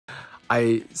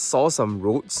I saw some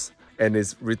roads and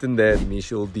it's written there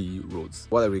InitialD roads.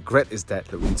 What I regret is that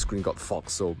the windscreen got fogged,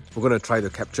 so we're gonna try to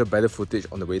capture better footage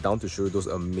on the way down to show you those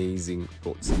amazing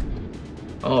roads.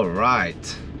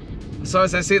 Alright, so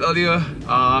as I said earlier,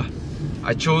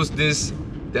 I chose this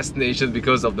destination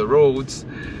because of the roads,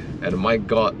 and my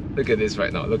god, look at this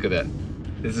right now, look at that.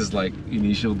 This is like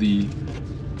InitialD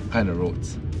kind of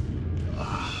roads.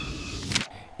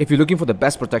 If you're looking for the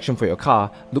best protection for your car,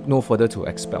 look no further to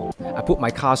XPEL. I put my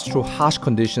cars through harsh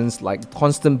conditions like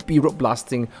constant B-road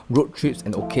blasting, road trips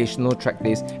and occasional track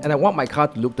days, and I want my car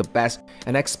to look the best,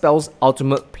 and XPEL's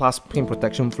Ultimate Plus paint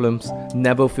protection films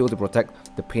never fail to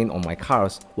protect the paint on my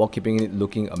cars while keeping it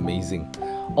looking amazing.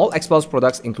 All XPEL's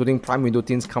products, including Prime Window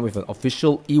Tints, come with an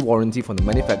official e-warranty from the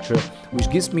manufacturer,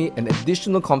 which gives me an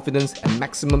additional confidence and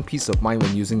maximum peace of mind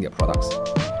when using their products.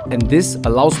 And this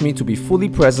allows me to be fully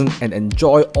present and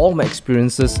enjoy all my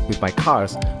experiences with my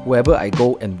cars wherever I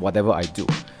go and whatever I do.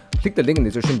 Click the link in the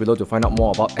description below to find out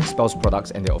more about XPEL's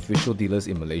products and their official dealers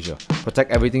in Malaysia.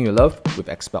 Protect everything you love with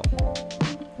XPEL.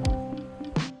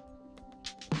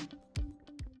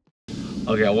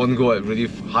 Okay, I won't go at really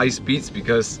high speeds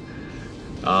because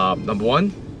number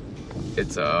one,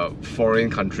 it's a foreign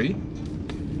country,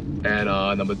 and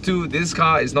number two, this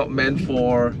car is not meant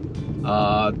for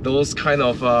those kind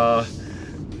of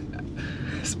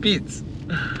speeds.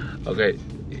 Okay,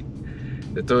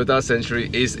 the Toyota Century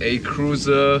is a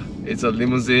cruiser, it's a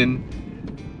limousine,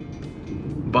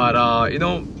 but you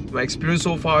know, my experience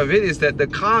so far of it is that the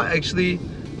car actually,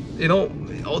 you know,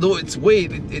 although its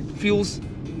weight, it feels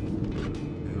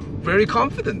very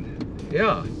confident.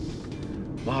 Yeah.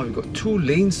 Wow, you've got 2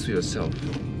 lanes to yourself.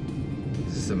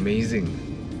 This is amazing.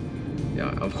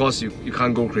 Yeah, of course you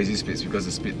can't go crazy speeds because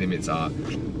the speed limits are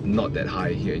not that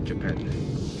high here in Japan.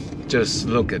 Just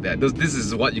look at that. This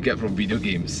is what you get from video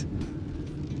games.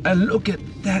 And look at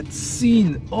that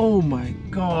scene. Oh my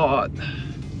god.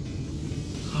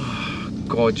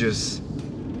 Gorgeous.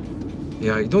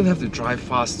 Yeah, you don't have to drive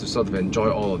fast to sort of enjoy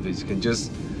all of this. You can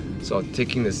just sort of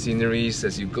taking the sceneries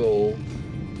as you go.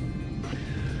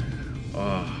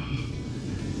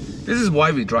 This is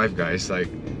why we drive, guys. Like,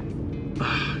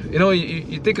 you know,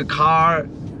 you take a car,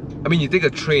 I mean, you take a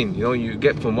train, you know, you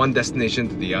get from one destination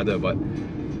to the other, but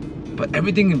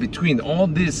everything in between, all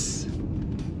this,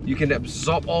 you can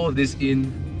absorb all of this in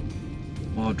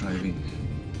while driving.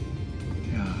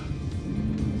 Yeah.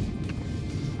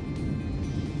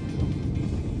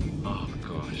 Oh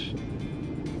gosh.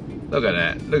 Look at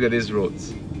that. Look at these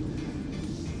roads.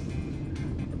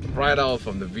 Right out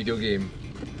from the video game.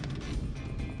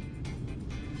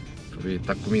 Probably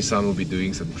Takumi-san will be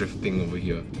doing some drifting over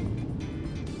here.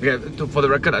 Okay, for the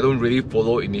record, I don't really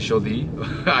follow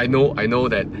InitialD. I know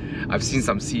that I've seen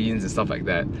some scenes and stuff like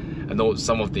that. I know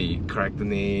some of the character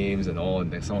names and all,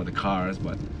 and some of the cars,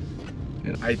 but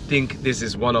you know, I think this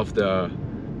is one of the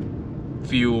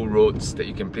few roads that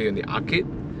you can play in the arcade.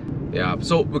 Yeah,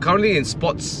 so we're currently in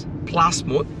Sports Plus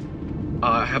mode.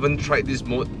 I haven't tried this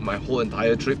mode my whole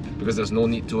entire trip because there's no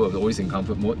need to. I'm always in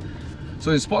comfort mode.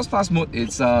 So in Sports Plus mode,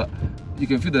 it's you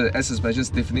can feel the air suspension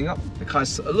stiffening up. The car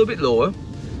is a little bit lower,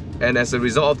 and as a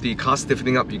result of the car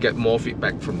stiffening up, you get more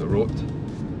feedback from the road.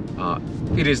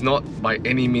 It is not by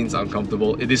any means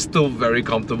uncomfortable. It is still very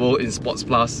comfortable in Sports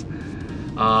Plus.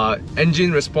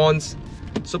 Engine response,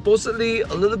 supposedly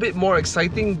a little bit more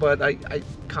exciting, but I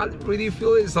can't really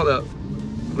feel it. It's not a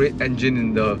great engine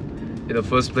in the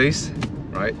first place,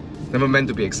 right? Never meant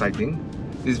to be exciting.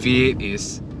 This V8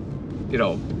 is, you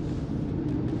know,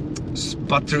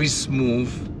 buttery smooth.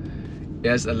 It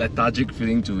has a lethargic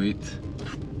feeling to it.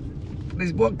 But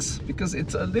it works because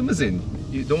it's a limousine.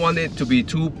 You don't want it to be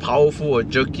too powerful or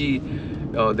jerky.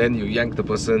 Then you yank the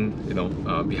person, you know,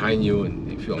 behind you, and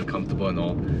you feel uncomfortable and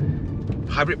all.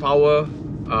 Hybrid power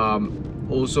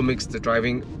also makes the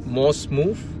driving more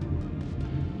smooth.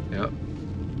 Yeah.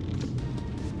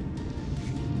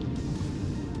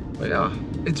 But yeah,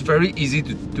 it's very easy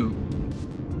to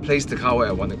place the car where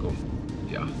I want to go.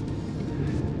 Yeah.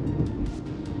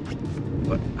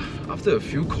 But after a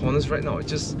few corners right now, it's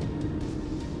just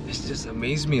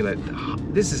amazed me. Like,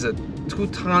 this is a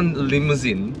 2-ton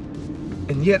limousine,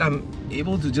 and yet I'm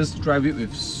able to just drive it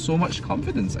with so much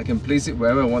confidence. I can place it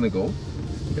wherever I want to go.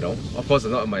 You know, of course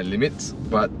I'm not at my limits,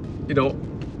 but you know,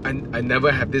 I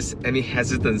never have any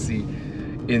hesitancy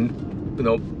in, you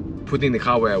know, putting the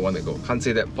car where I want to go. Can't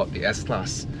say that about the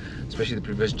S-Class, especially the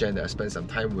previous gen that I spent some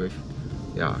time with.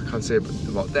 Yeah, I can't say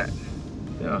about that.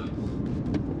 Yeah.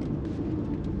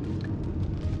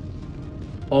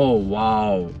 Oh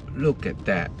wow, look at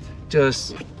that.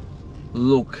 Just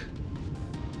look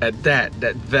at that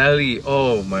valley.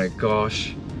 Oh my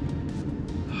gosh.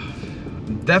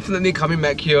 definitely coming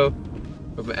back here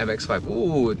with an MX-5.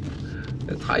 Ooh,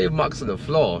 the tire marks on the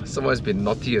floor. Someone's been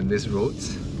naughty on these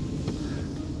roads.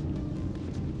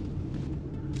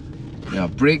 Yeah,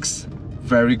 brakes,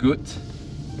 very good.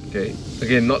 Okay,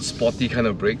 again, not sporty kind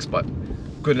of brakes, but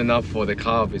good enough for the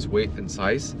car of its weight and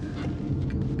size.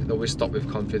 Can always stop with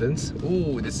confidence.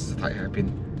 Ooh, this is a tight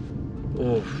hairpin.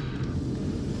 Oh,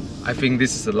 I think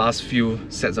this is the last few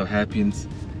sets of hairpins,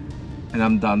 and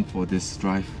I'm done for this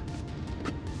drive.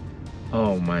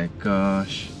 Oh my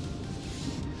gosh.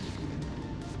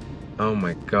 Oh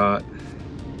my god.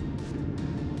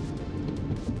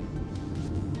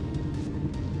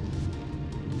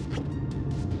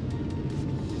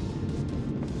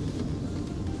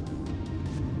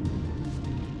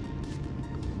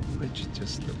 Would you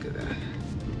just look at that?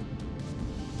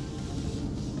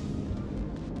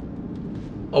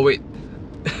 Oh wait,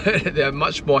 there are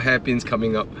much more hairpins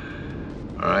coming up.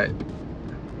 Alright.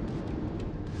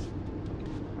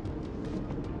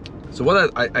 So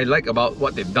what I like about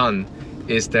what they've done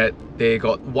is that they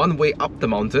got one way up the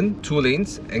mountain, 2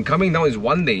 lanes, and coming down is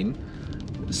 1 lane.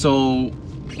 So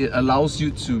it allows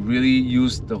you to really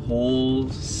use the whole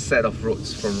set of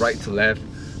roads from right to left,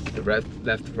 the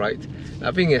left to right.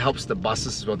 I think it helps the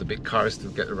buses as well, the big cars, to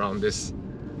get around this,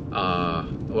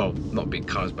 well, not big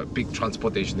cars, but big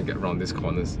transportation to get around these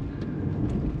corners.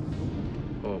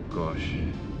 Oh gosh.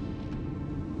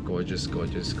 Gorgeous,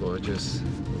 gorgeous, gorgeous.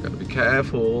 We gotta be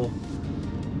careful.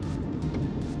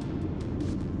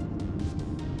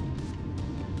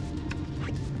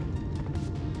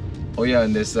 Oh yeah,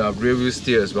 and there's a rear wheel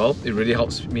steer as well. It really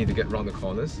helps me to get around the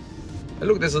corners. And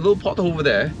look, there's a little pothole over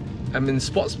there. I'm in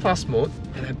Sports Plus mode,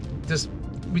 and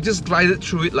we just glided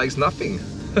through it like it's nothing.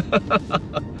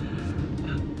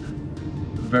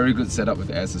 Very good setup with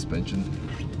the air suspension.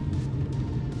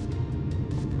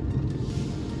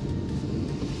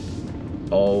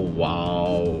 Oh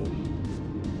wow.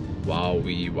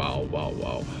 Wowee, wow, wow,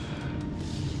 wow.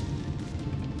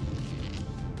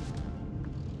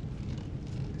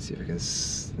 Let's see if I can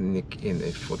sneak in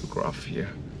a photograph here.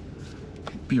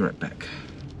 Be right back.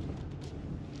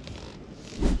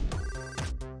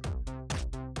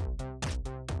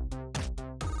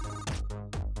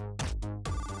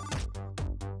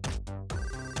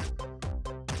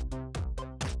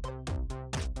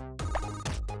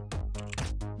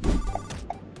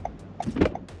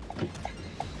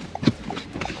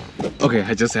 Okay,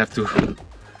 I just have to,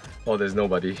 oh there's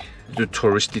nobody, do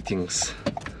touristy things.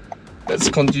 Let's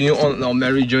continue on our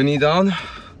merry journey down.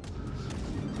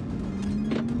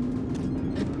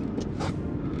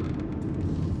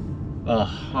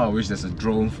 Oh, I wish there's a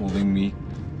drone following me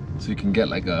so you can get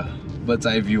like a bird's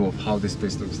eye view of how this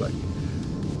place looks like.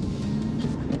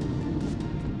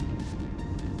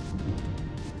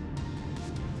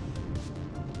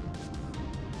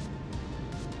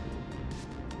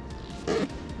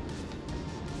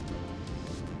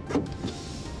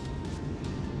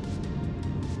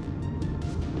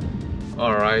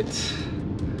 Alright,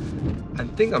 I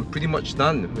think I'm pretty much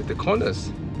done with the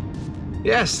corners.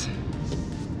 Yes!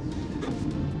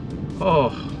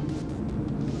 Oh,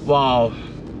 wow,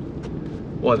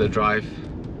 what a drive.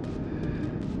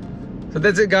 So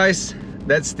that's it guys,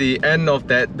 that's the end of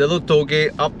that little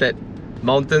toge up that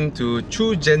mountain to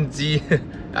Chugenji.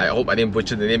 I hope I didn't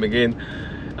butcher the name again.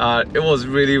 It was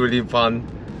really, really fun.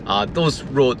 Those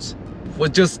roads were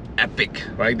just epic,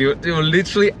 right? They were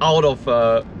literally out of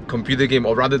a computer game,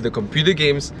 or rather the computer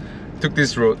games took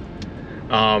this road.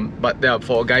 But yeah,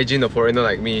 for a gaijin, a foreigner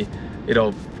like me, you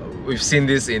know, we've seen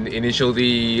this in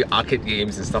InitialD arcade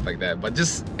games and stuff like that, but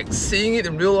just seeing it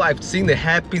in real life, seeing the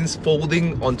hairpins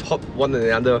folding on top one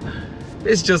another,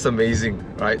 it's just amazing,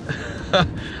 right?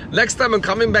 Next time I'm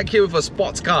coming back here with a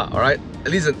sports car, alright?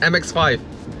 At least an MX-5.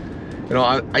 You know,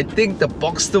 I think the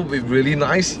Boxster will be really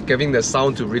nice, getting the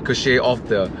sound to ricochet off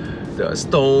the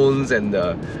stones and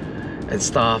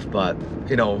stuff, but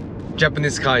you know,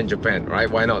 Japanese car in Japan, right?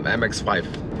 Why not? The MX-5.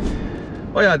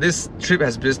 Oh yeah, this trip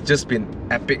has just been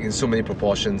epic in so many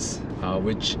proportions,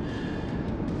 which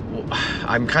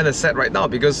I'm kind of sad right now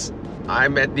because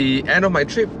I'm at the end of my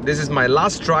trip. This is my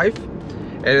last drive,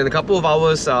 and in a couple of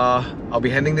hours I'll be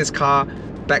handing this car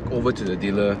back over to the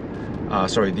dealer,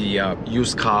 sorry, the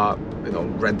used car, you know,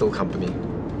 rental company.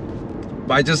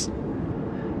 But I just,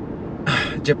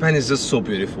 Japan is just so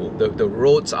beautiful. The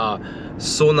roads are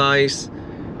so nice.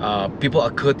 People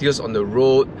are courteous on the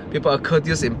road. People are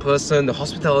courteous in person. The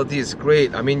hospitality is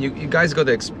great. I mean, you guys got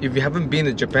to, if you haven't been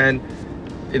to Japan,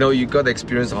 you know, you got to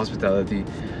experience the hospitality.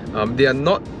 They are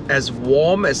not as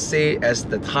warm as, say, as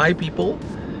the Thai people,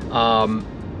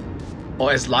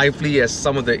 or as lively as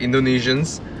some of the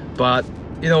Indonesians, but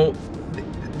you know,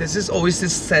 there's always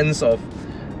this sense of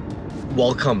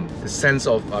welcome, the sense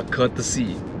of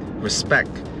courtesy, respect.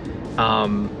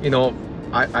 You know,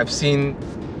 I've seen,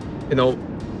 you know,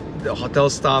 the hotel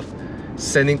staff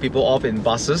sending people off in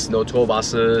buses, you know, tour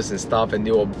buses and stuff, and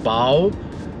they will bow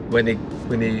when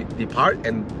they depart,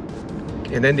 and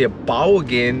then they bow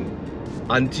again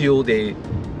until they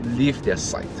leave their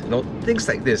site. You know, things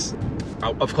like this.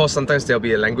 Of course, sometimes there'll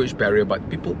be a language barrier, but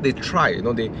people, they try, you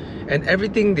know, and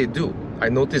everything they do. I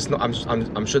noticed,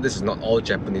 I'm sure this is not all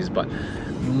Japanese, but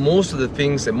most of the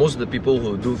things and most of the people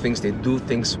who do things, they do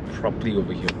things properly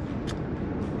over here.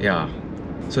 Yeah,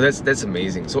 so that's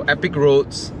amazing. So epic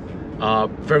roads,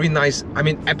 very nice. I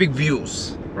mean, epic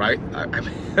views, right? I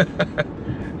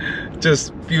mean,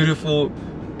 just beautiful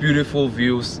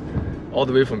views all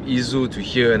the way from Izu to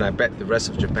here, and I bet the rest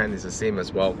of Japan is the same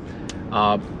as well.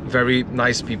 Very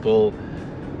nice people,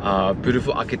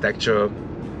 beautiful architecture.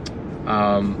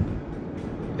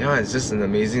 Yeah, it's just an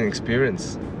amazing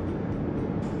experience.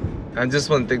 I just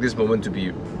want to take this moment to be,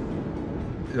 you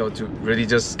know, to really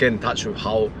just get in touch with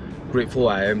how grateful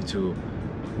I am to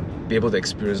be able to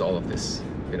experience all of this.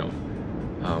 You know,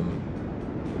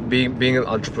 being an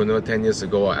entrepreneur 10 years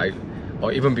ago,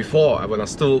 or even before, when I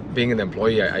was still being an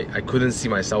employee, I couldn't see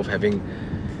myself having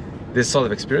this sort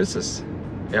of experiences.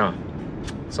 Yeah,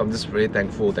 so I'm just really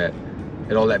thankful that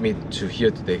it all led me to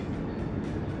here today.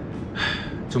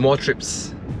 To more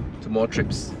trips.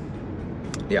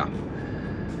 Yeah.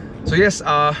 So yes,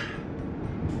 I'm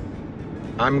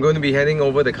going to be handing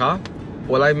over the car.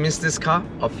 Will I miss this car?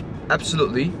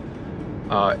 Absolutely.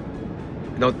 You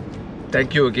know,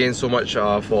 thank you again so much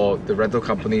for the rental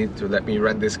company to let me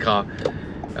rent this car.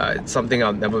 It's something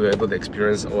I'll never be able to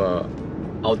experience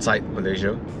outside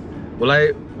Malaysia. Will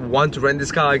I want to rent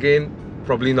this car again?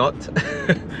 Probably not.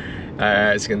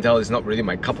 As you can tell, it's not really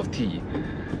my cup of tea.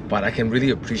 But I can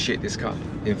really appreciate this car.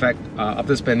 In fact,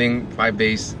 after spending 5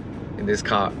 days in this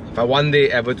car, if I one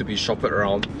day ever to be chauffeured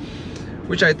around,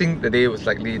 which I think the day was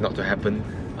likely not to happen,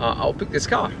 I'll pick this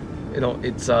car. You know,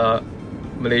 it's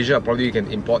Malaysia, probably you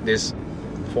can import this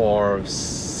for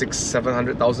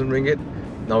 600,000–700,000 ringgit.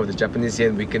 Now with the Japanese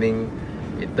yen weakening,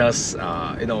 it does,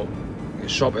 you know,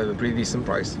 shop at a pretty decent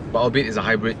price. But albeit it's a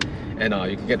hybrid, and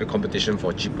you can get the competition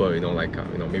for cheaper, you know, like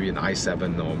you know, maybe an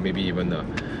i7 or maybe even a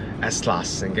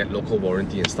S-Class, and get local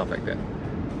warranty and stuff like that.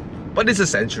 But it's a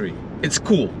Century. It's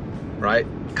cool, right?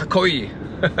 Kakoi.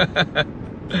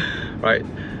 Right?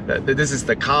 This is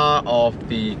the car of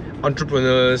the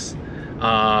entrepreneurs,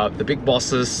 the big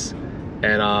bosses,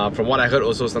 and from what I heard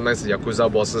also, sometimes the Yakuza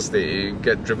bosses, they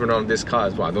get driven around this car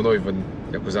as well. I don't know if even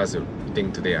Yakuza is a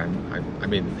thing today. I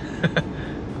mean,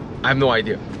 I have no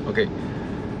idea. Okay,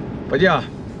 but yeah,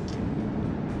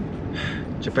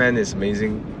 Japan is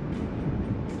amazing.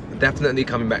 Definitely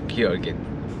coming back here again.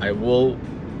 I will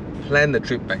plan the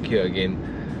trip back here again.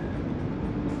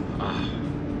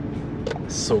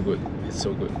 It's so good. It's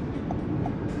so good.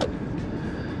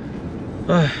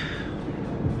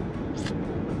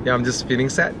 Yeah, I'm just feeling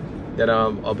sad that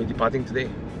I'll be departing today.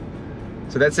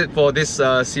 So that's it for this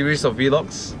series of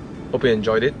vlogs. Hope you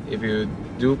enjoyed it. If you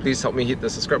do, please help me hit the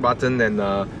subscribe button and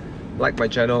like my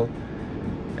channel,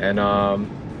 and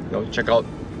you know, check out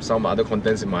some other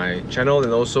contents in my channel,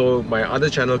 and also my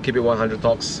other channel, Keep It 100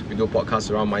 Talks. We do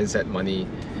podcasts around mindset, money,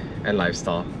 and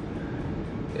lifestyle.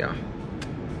 Yeah.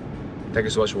 Thank you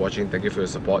so much for watching. Thank you for your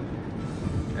support,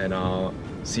 and I'll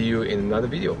see you in another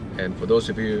video. And for those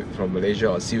of you from Malaysia,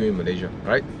 I'll see you in Malaysia.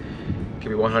 Alright?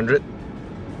 Keep it 100.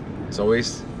 As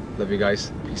always, love you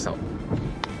guys. Peace out.